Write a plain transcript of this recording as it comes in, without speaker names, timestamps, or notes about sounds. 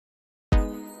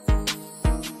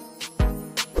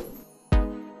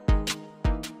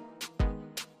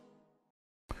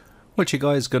What you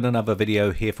guys, got another video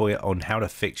here for you on how to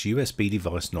fix USB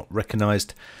device not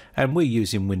recognized, and we're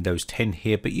using Windows 10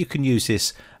 here, but you can use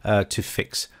this to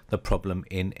fix the problem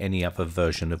in any other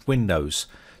version of Windows.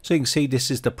 So you can see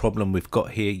this is the problem we've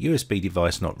got here, USB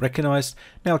device not recognized.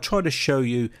 Now I'll try to show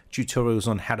you tutorials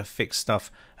on how to fix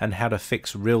stuff and how to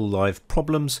fix real live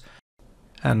problems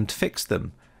and fix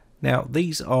them. Now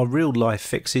these are real life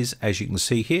fixes, as you can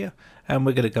see here, and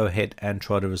we're going to go ahead and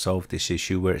try to resolve this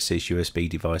issue where it says USB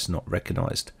device not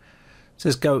recognized. So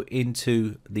let's go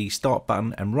into the start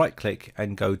button and right click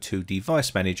and go to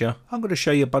device manager. I'm going to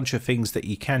show you a bunch of things that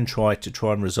you can try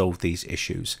and resolve these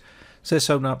issues. So let's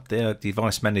open up the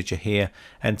device manager here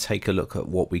and take a look at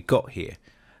what we got here.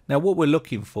 Now what we're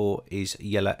looking for is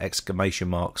yellow exclamation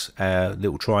marks,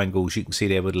 little triangles you can see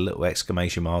there with a little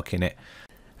exclamation mark in it.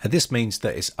 And this means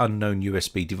that it's unknown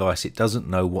USB device. It doesn't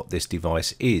know what this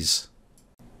device is.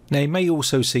 Now you may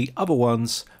also see other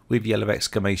ones with yellow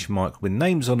exclamation mark with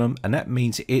names on them, and that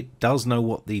means it does know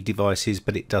what the device is,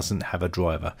 but it doesn't have a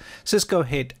driver. So let's go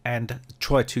ahead and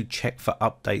try to check for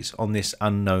updates on this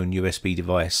unknown USB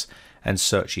device and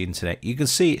search the internet. You can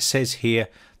see it says here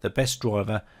the best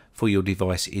driver for your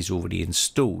device is already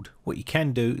installed. What you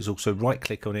can do is also right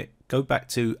click on it, go back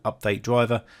to update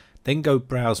driver, then go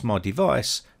browse my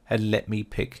device and let me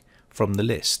pick from the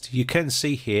list. You can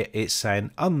see here it's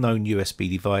saying unknown USB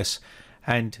device,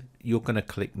 and you're going to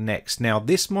click next. Now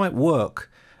this might work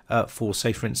for,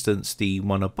 say for instance, the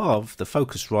one above, the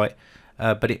Focusrite,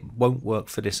 but it won't work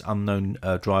for this unknown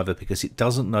driver because it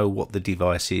doesn't know what the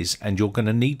device is, and you're going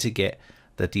to need to get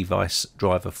the device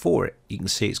driver for it. You can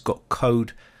see it's got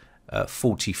code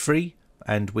 43,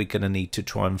 and we're going to need to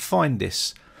try and find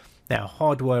this. Now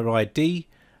Hardware ID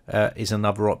is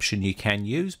another option you can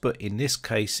use, but in this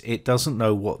case it doesn't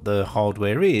know what the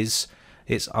hardware is,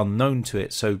 it's unknown to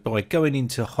it. So by going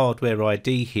into Hardware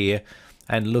ID here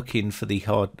and looking for the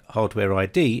hardware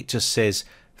ID, it just says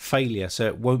failure, so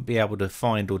it won't be able to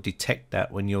find or detect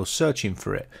that when you're searching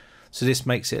for it. So this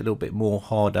makes it a little bit more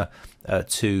harder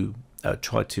to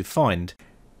try to find.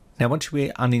 Now once we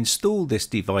uninstall this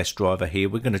device driver here,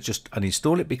 we're going to just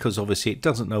uninstall it because obviously it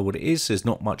doesn't know what it is. There's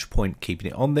not much point keeping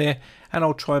it on there, and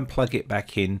I'll try and plug it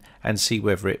back in and see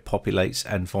whether it populates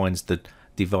and finds the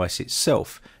device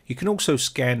itself. You can also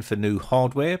scan for new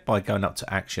hardware by going up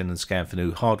to action and scan for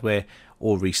new hardware,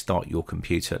 or restart your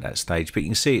computer at that stage. But you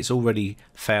can see it's already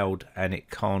failed and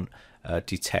it can't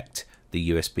detect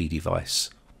the USB device.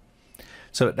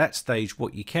 So at that stage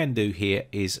what you can do here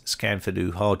is scan for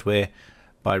new hardware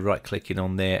by right clicking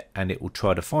on there, and it will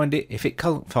try to find it. If it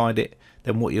can't find it,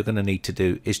 then what you're going to need to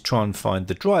do is try and find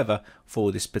the driver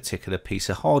for this particular piece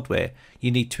of hardware. You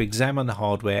need to examine the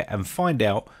hardware and find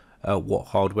out what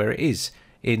hardware it is.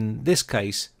 In this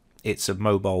case it's a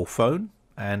mobile phone,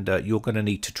 and you're going to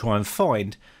need to try and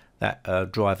find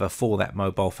that driver for that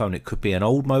mobile phone. It could be an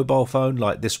old mobile phone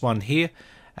like this one here,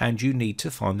 and you need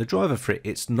to find the driver for it.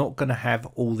 It's not going to have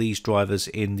all these drivers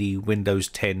in the Windows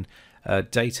 10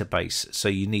 database, so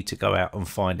you need to go out and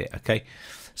find it. Okay,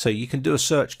 so you can do a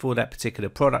search for that particular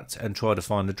product and try to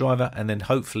find the driver, and then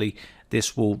hopefully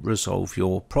this will resolve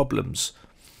your problems.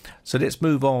 So let's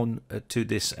move on to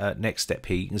this next step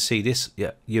here. You can see this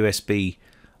USB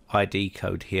ID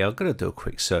code here. I'm going to do a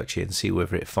quick search here and see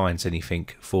whether it finds anything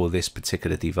for this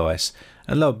particular device,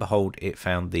 and lo and behold, it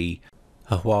found the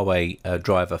Huawei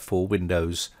driver for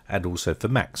Windows and also for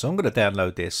Mac. So I'm going to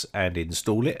download this and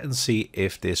install it and see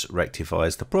if this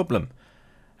rectifies the problem.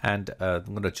 And I'm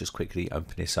going to just quickly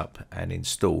open this up and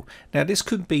install. Now this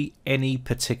could be any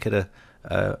particular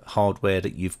hardware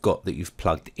that you've got that you've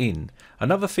plugged in.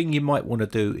 Another thing you might want to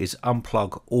do is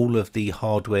unplug all of the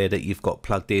hardware that you've got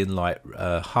plugged in, like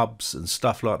hubs and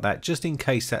stuff like that, just in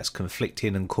case that's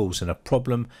conflicting and causing a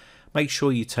problem. Make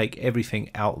sure you take everything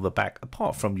out of the back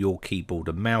apart from your keyboard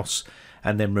and mouse,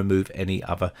 and then remove any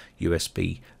other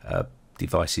USB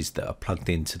devices that are plugged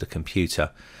into the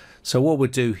computer. So what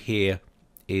we'll do here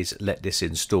is let this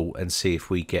install and see if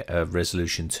we get a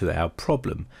resolution to our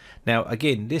problem. Now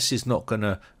again, this is not going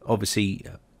to obviously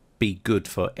be good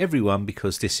for everyone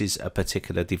because this is a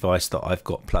particular device that I've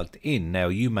got plugged in. Now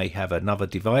you may have another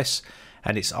device,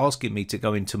 and it's asking me to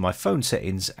go into my phone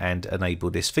settings and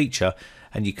enable this feature,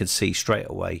 and you can see straight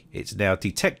away it's now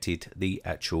detected the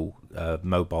actual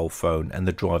mobile phone, and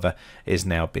the driver is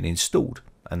now been installed,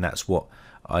 and that's what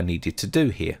I needed to do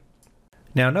here.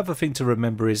 Now another thing to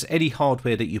remember is any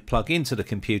hardware that you plug into the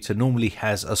computer normally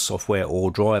has a software or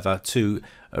driver to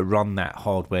run that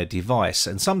hardware device,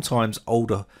 and sometimes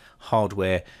older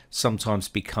hardware sometimes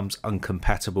becomes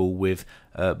uncompatible with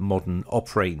modern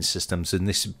operating systems, and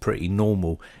this is pretty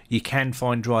normal. You can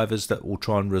find drivers that will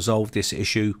try and resolve this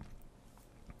issue.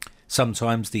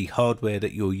 Sometimes the hardware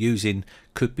that you're using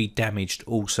could be damaged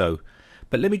also.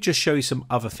 But let me just show you some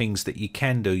other things that you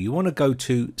can do. You want to go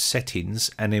to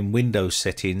settings and then Windows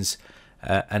settings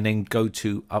and then go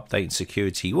to update and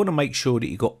security. You want to make sure that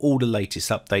you've got all the latest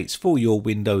updates for your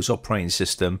Windows operating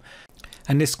system,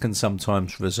 and this can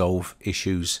sometimes resolve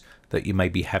issues that you may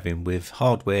be having with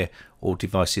hardware or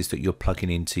devices that you're plugging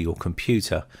into your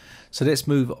computer. So let's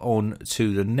move on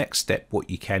to the next step, what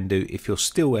you can do if you're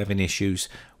still having issues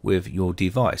with your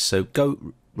device. So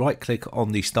go right click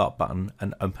on the start button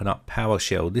and open up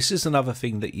PowerShell. This is another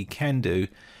thing that you can do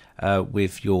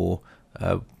with your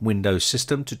Windows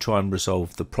system to try and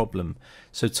resolve the problem.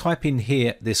 So type in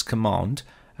here this command,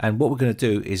 and what we're going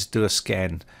to do is do a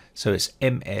scan. So it's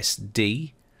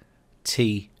msdt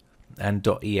and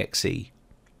 .exe,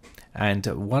 and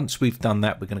once we've done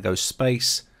that, we're going to go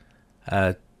space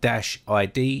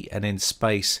 -id and then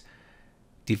space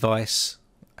device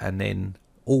and then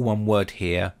all one word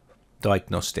here,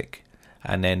 diagnostic,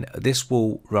 and then this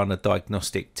will run a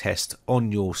diagnostic test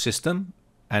on your system.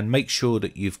 And make sure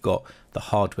that you've got the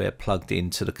hardware plugged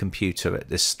into the computer at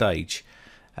this stage,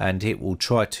 and it will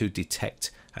try to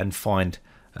detect and find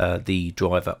the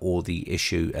driver or the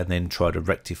issue and then try to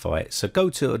rectify it. So go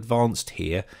to advanced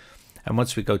here, and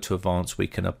once we go to advanced, we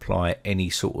can apply any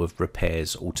sort of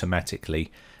repairs automatically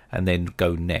and then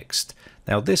go next.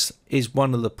 Now this is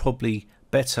one of the probably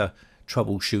better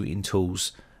troubleshooting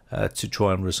tools to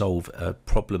try and resolve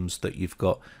problems that you've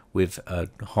got with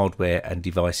hardware and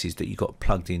devices that you got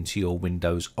plugged into your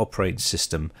Windows operating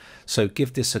system. So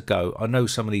give this a go. I know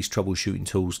some of these troubleshooting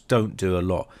tools don't do a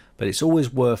lot, but it's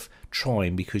always worth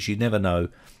trying, because you never know,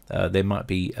 there might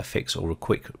be a fix or a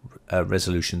quick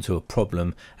resolution to a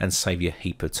problem and save you a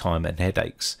heap of time and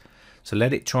headaches. So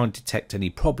let it try and detect any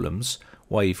problems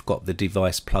while you've got the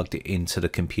device plugged into the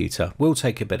computer. Will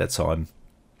take a bit of time,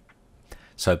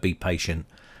 so be patient.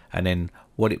 And then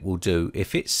what it will do,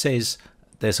 if it says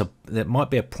there might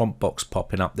be a prompt box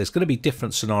popping up, there's going to be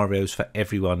different scenarios for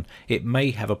everyone. It may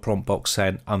have a prompt box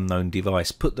saying unknown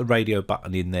device. Put the radio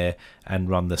button in there and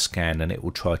run the scan, and it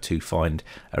will try to find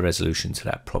a resolution to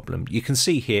that problem. You can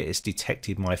see here it's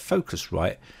detected my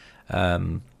Focusrite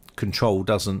control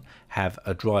doesn't have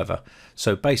a driver,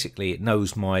 so basically it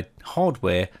knows my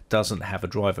hardware doesn't have a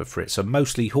driver for it. So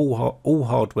mostly all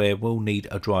hardware will need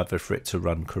a driver for it to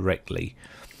run correctly.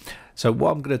 So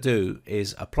what I'm going to do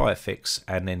is apply a fix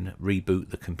and then reboot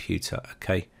the computer.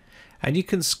 Okay, and you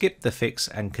can skip the fix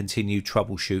and continue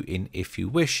troubleshooting if you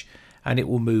wish, and it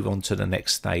will move on to the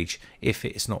next stage if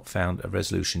it's not found a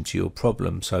resolution to your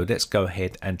problem. So let's go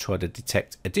ahead and try to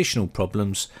detect additional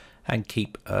problems and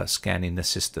keep scanning the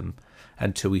system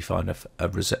until we find a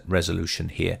resolution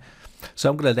here. So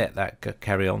I'm going to let that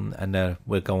carry on, and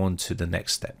we'll go on to the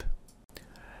next step.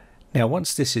 Now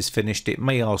once this is finished, it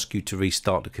may ask you to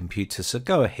restart the computer, so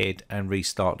go ahead and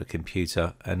restart the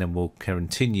computer, and then we'll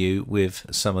continue with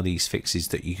some of these fixes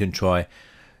that you can try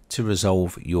to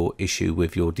resolve your issue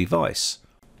with your device.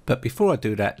 But before I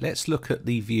do that, let's look at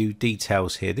the view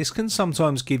details here. This can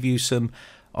sometimes give you some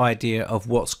idea of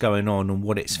what's going on and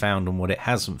what it's found and what it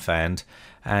hasn't found,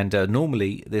 and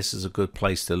normally this is a good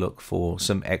place to look for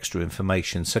some extra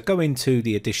information. So go into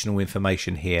the additional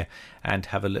information here and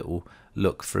have a little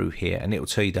look through here, and it will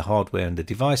tell you the hardware and the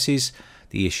devices,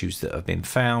 the issues that have been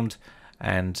found,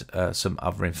 and some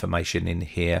other information in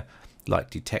here like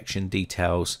detection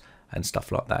details and stuff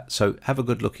like that. So have a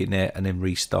good look in there and then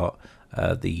restart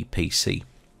the PC.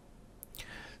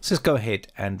 So let's go ahead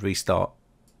and restart.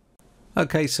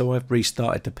 Okay, so I've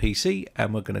restarted the PC,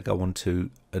 and we're going to go on to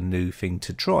a new thing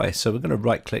to try. So we're going to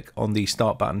right click on the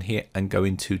start button here and go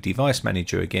into Device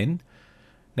Manager again.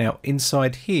 Now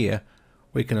inside here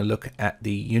we're going to look at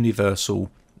the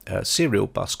universal serial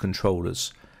bus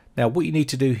controllers. Now what you need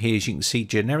to do here is you can see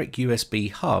generic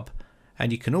USB hub,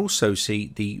 and you can also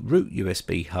see the root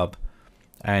USB hub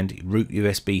and root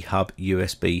USB hub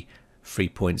USB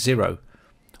 3.0.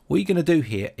 What you're going to do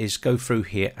here is go through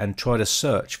here and try to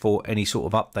search for any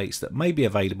sort of updates that may be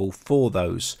available for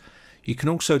those. You can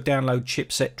also download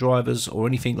chipset drivers or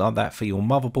anything like that for your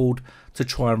motherboard to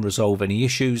try and resolve any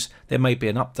issues. There may be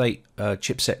an update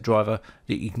chipset driver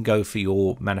that you can go for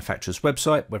your manufacturer's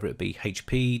website, whether it be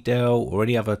HP, Dell, or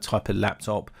any other type of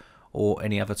laptop or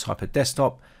any other type of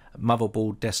desktop,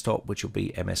 motherboard desktop, which will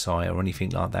be MSI or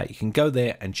anything like that. You can go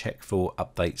there and check for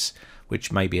updates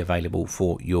which may be available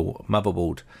for your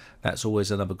motherboard. That's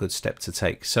always another good step to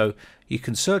take. So you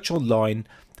can search online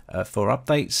for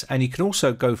updates, and you can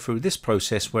also go through this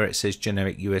process where it says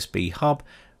generic USB hub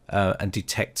and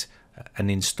detect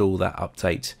and install that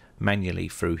update manually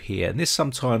through here. And this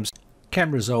sometimes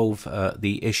can resolve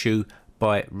the issue,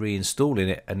 by reinstalling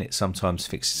it, and it sometimes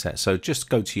fixes that. So just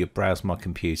go to your browse my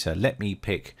computer, let me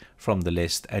pick from the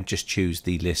list and just choose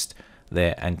the list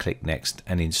there and click next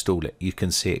and install it. You can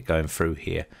see it going through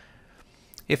here.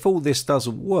 If all this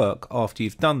doesn't work after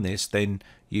you've done this, then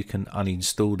you can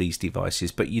uninstall these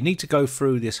devices, but you need to go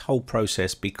through this whole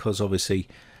process because obviously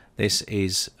this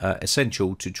is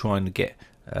essential to try and get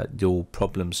your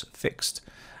problems fixed,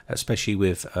 especially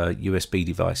with USB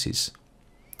devices.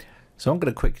 So I'm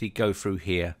going to quickly go through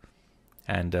here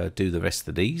and do the rest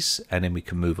of these, and then we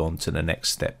can move on to the next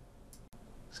step.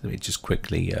 So let me just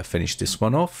quickly finish this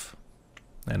one off,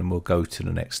 and then we'll go to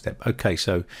the next step. Okay,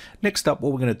 so next up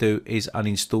what we're going to do is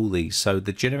uninstall these. So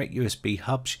the generic USB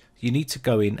hubs, you need to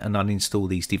go in and uninstall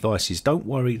these devices. Don't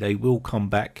worry, they will come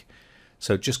back.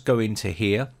 So just go into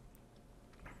here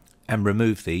and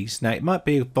remove these. Now it might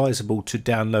be advisable to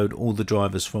download all the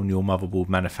drivers from your motherboard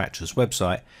manufacturer's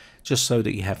website just so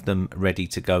that you have them ready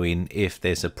to go in if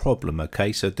there's a problem.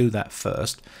 Okay, so do that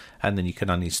first and then you can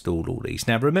uninstall all these.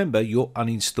 Now remember, you're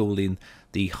uninstalling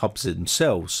the hubs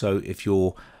themselves, so if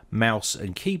your mouse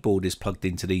and keyboard is plugged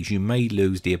into these, you may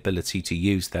lose the ability to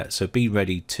use that. So be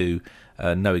ready to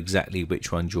know exactly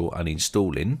which ones you're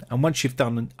uninstalling, and once you've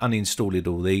done uninstalled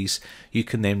all these, you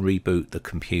can then reboot the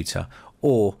computer,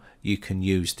 or you can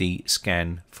use the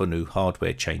scan for new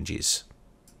hardware changes.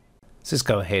 So let's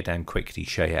go ahead and quickly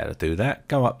show you how to do that.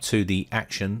 Go up to the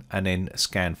action and then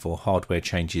scan for hardware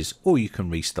changes, or you can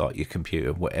restart your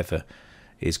computer, whatever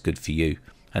is good for you.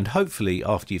 And hopefully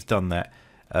after you've done that,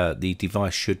 the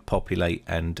device should populate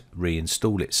and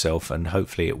reinstall itself, and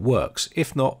hopefully it works.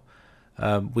 If not,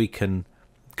 we can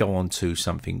go on to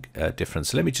something different.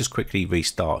 So let me just quickly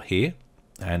restart here,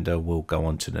 and we'll go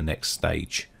on to the next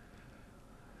stage.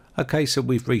 Okay, so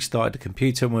we've restarted the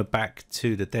computer and we're back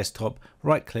to the desktop.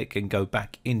 Right click and go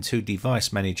back into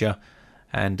Device Manager,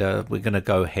 and we're going to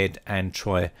go ahead and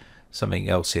try something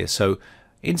else here. So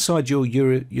inside your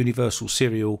Universal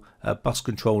Serial Bus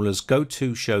Controllers, go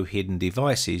to Show Hidden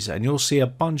Devices, and you'll see a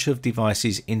bunch of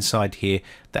devices inside here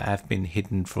that have been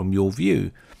hidden from your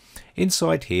view.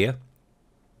 Inside here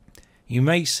you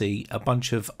may see a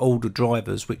bunch of older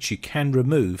drivers which you can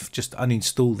remove. Just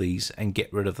uninstall these and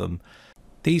get rid of them.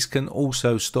 These can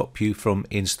also stop you from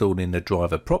installing the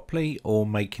driver properly or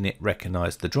making it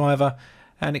recognize the driver,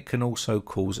 and it can also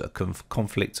cause a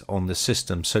conflict on the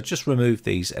system. So just remove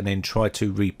these and then try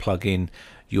to replug in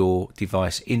your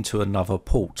device into another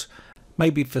port.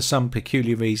 Maybe for some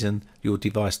peculiar reason your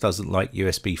device doesn't like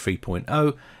USB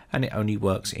 3.0 and it only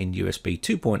works in USB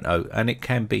 2.0, and it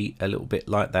can be a little bit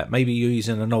like that. Maybe you're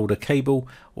using an older cable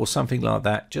or something like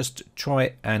that. Just try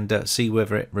it and see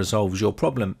whether it resolves your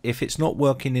problem. If it's not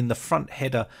working in the front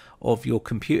header of your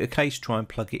computer case, try and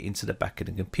plug it into the back of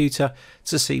the computer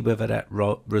to see whether that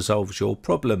resolves your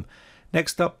problem.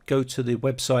 Next up, go to the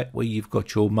website where you've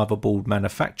got your motherboard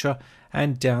manufacturer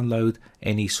and download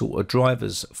any sort of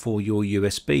drivers for your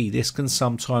USB. This can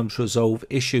sometimes resolve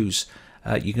issues.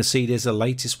 You can see there's a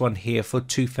latest one here for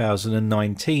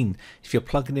 2019. If you're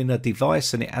plugging in a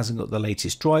device and it hasn't got the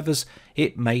latest drivers,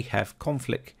 it may have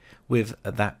conflict with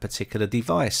that particular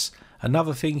device.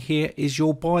 Another thing here is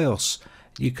your BIOS.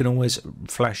 You can always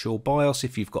flash your BIOS.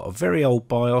 If you've got a very old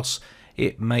BIOS,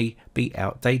 it may be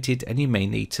outdated and you may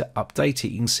need to update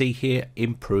it. You can see here,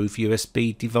 improve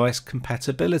USB device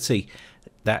compatibility.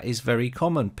 That is very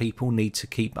common. People need to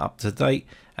keep up to date,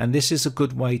 and this is a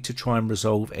good way to try and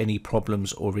resolve any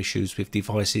problems or issues with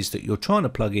devices that you're trying to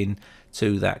plug in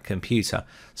to that computer.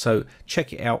 So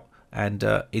check it out and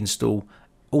install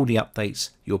all the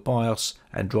updates, your BIOS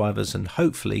and drivers, and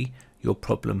hopefully your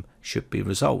problem should be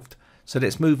resolved. So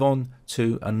let's move on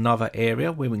to another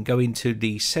area where we can go into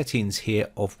the settings here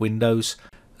of Windows,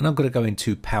 and I'm going to go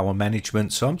into power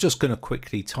management. So I'm just going to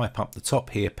quickly type up the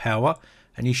top here, power,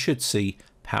 and you should see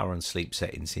power and sleep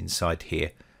settings inside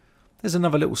here. There's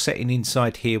another little setting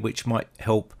inside here which might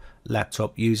help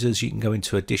laptop users. You can go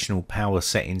into additional power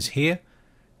settings here,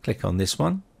 click on this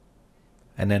one,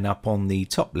 and then up on the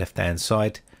top left hand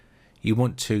side you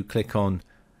want to click on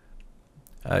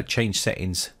change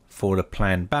settings for the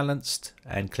plan balanced,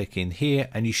 and click in here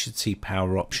and you should see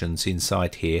power options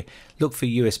inside here. Look for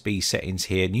USB settings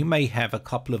here, and you may have a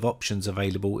couple of options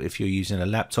available if you're using a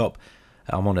laptop.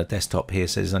 I'm on a desktop here,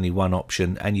 so there's only one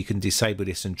option, and you can disable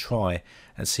this and try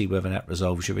and see whether that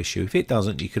resolves your issue. If it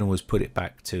doesn't, you can always put it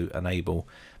back to enable,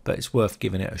 but it's worth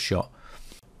giving it a shot.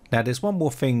 Now there's one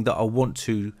more thing that I want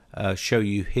to show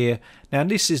you here. Now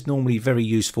this is normally very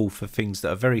useful for things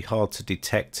that are very hard to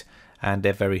detect and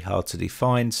they're very hard to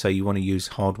define, so you want to use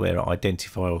hardware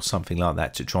identifier or something like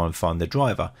that to try and find the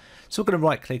driver. So we're going to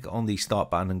right click on the start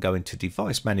button and go into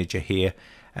Device Manager here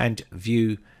and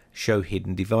view show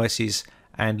hidden devices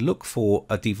and look for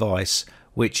a device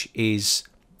which is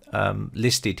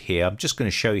listed here. I'm just going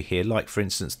to show you here, like for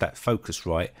instance that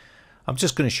Focusrite. I'm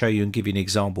just going to show you and give you an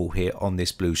example here on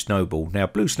this Blue Snowball. Now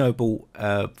Blue Snowball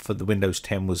for the Windows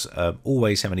 10 was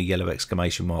always having a yellow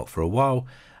exclamation mark for a while,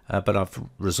 but I've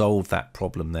resolved that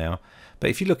problem now. But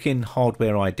if you look in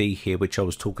Hardware ID here, which I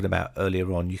was talking about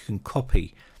earlier on, you can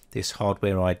copy this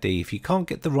Hardware ID. If you can't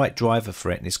get the right driver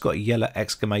for it and it's got a yellow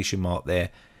exclamation mark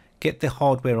there, get the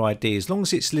Hardware ID. As long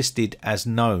as it's listed as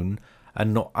known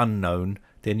and not unknown,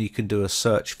 then you can do a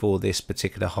search for this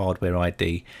particular Hardware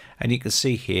ID, and you can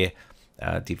see here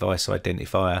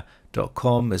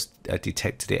deviceidentifier.com has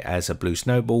detected it as a Blue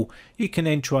Snowball. You can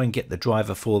then try and get the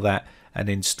driver for that and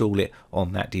install it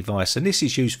on that device, and this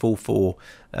is useful for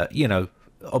you know,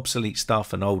 obsolete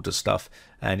stuff and older stuff,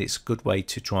 and it's a good way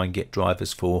to try and get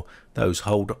drivers for those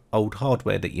old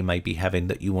hardware that you may be having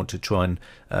that you want to try and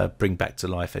bring back to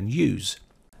life and use.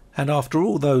 And after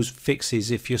all those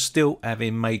fixes, if you're still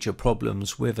having major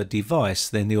problems with a device,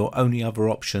 then your only other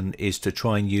option is to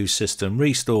try and use System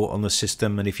Restore on the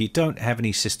system. And if you don't have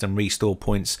any System Restore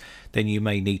points, then you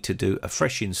may need to do a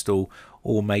fresh install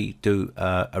or may do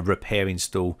a repair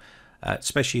install,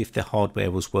 especially if the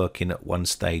hardware was working at one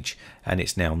stage and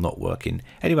it's now not working.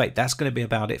 Anyway, that's going to be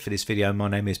about it for this video. My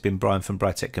name has been Brian from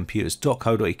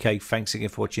briteccomputers.co.uk. Thanks again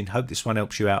for watching. Hope this one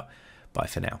helps you out. Bye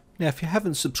for now. Now, if you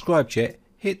haven't subscribed yet,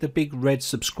 hit the big red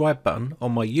subscribe button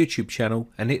on my YouTube channel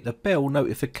and hit the bell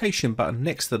notification button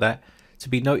next to that to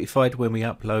be notified when we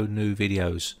upload new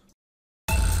videos.